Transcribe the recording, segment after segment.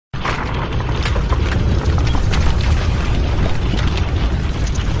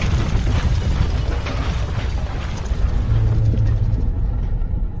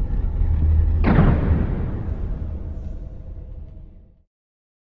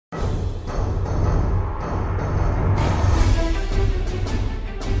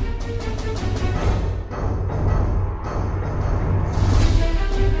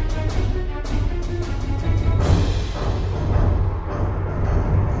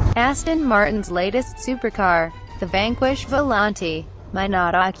Aston Martin's latest supercar, the Vanquish Volante, might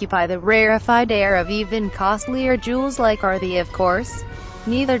not occupy the rarefied air of even costlier jewels like RV, of course.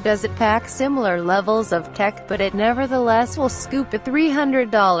 Neither does it pack similar levels of tech, but it nevertheless will scoop a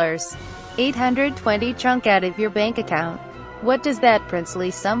 $300, 820 chunk out of your bank account. What does that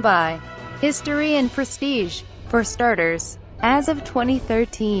princely sum buy? History and prestige. For starters, as of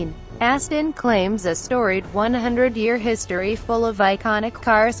 2013, Aston claims a storied 100-year history full of iconic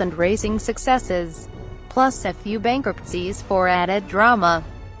cars and racing successes, plus a few bankruptcies for added drama.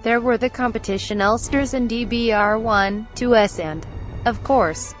 There were the competition Ulsters and DBR1, 2S and, of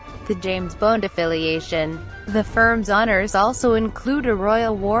course, the James Bond affiliation. The firm's honours also include a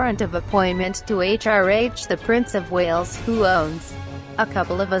royal warrant of appointment to HRH the Prince of Wales, who owns a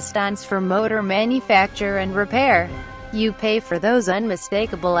couple of Astons for motor manufacture and repair. You pay for those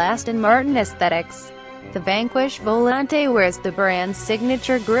unmistakable Aston Martin aesthetics. The Vanquish Volante wears the brand's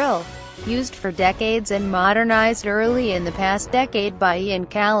signature grille, used for decades and modernized early in the past decade by Ian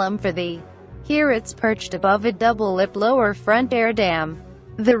Callum for the. Here it's perched above a double-lip lower front air dam.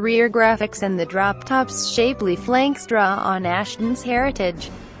 The rear graphics and the drop-top's shapely flanks draw on Aston's heritage,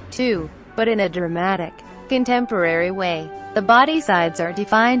 too, but in a dramatic, contemporary way. The body sides are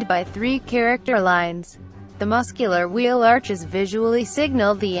defined by three character lines. The muscular wheel arches visually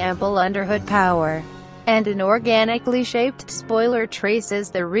signal the ample underhood power, and an organically shaped spoiler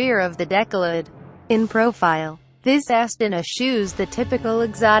traces the rear of the decalid. In profile, this Aston eschews the typical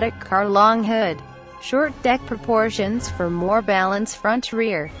exotic car long hood, short deck proportions for more balanced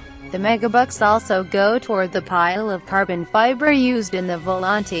front-rear. The megabucks also go toward the pile of carbon fiber used in the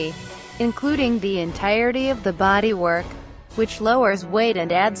Volante, including the entirety of the bodywork, which lowers weight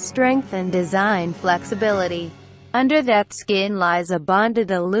and adds strength and design flexibility. Under that skin lies a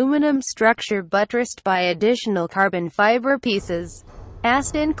bonded aluminum structure buttressed by additional carbon fiber pieces.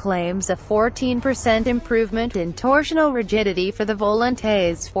 Aston claims a 14% improvement in torsional rigidity for the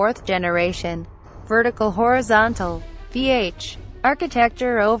Volante's fourth-generation vertical-horizontal (VH)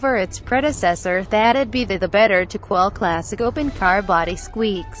 architecture over its predecessor. That'd be the better to quell classic open car body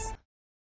squeaks.